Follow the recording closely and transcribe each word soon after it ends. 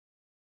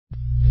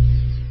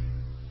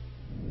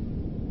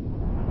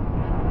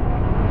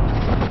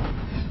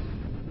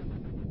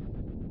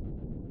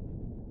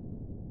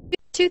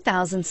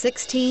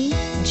2016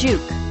 JUKE.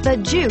 The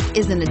JUKE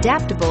is an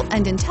adaptable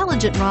and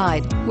intelligent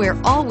ride where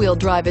all-wheel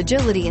drive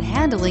agility and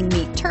handling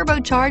meet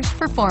turbocharged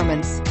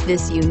performance.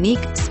 This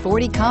unique,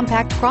 sporty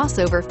compact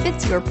crossover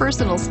fits your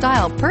personal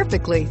style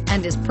perfectly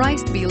and is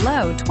priced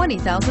below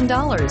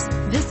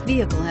 $20,000. This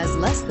vehicle has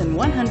less than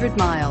 100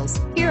 miles.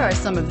 Here are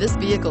some of this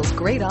vehicle's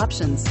great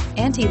options: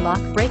 anti-lock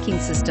braking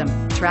system,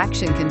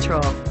 traction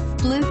control,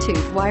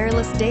 Bluetooth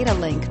wireless data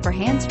link for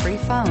hands-free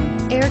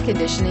phone, air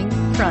conditioning,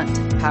 front,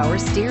 power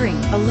steering,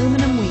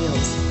 aluminum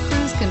wheels,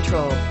 cruise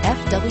control,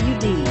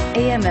 FWD,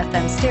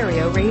 AM/FM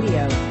stereo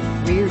radio,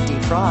 rear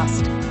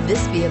defrost.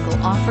 This vehicle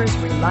offers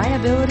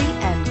reliability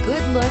and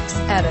good looks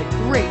at a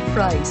great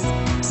price.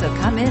 So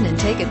come in and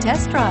take a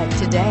test drive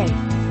today.